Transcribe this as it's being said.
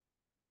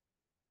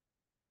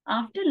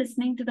After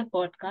listening to the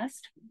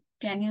podcast,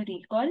 can you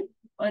recall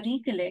or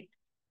recollect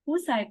who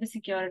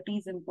cybersecurity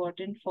is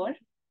important for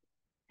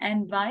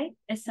and why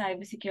is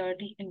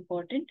cybersecurity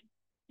important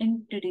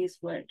in today's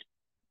world?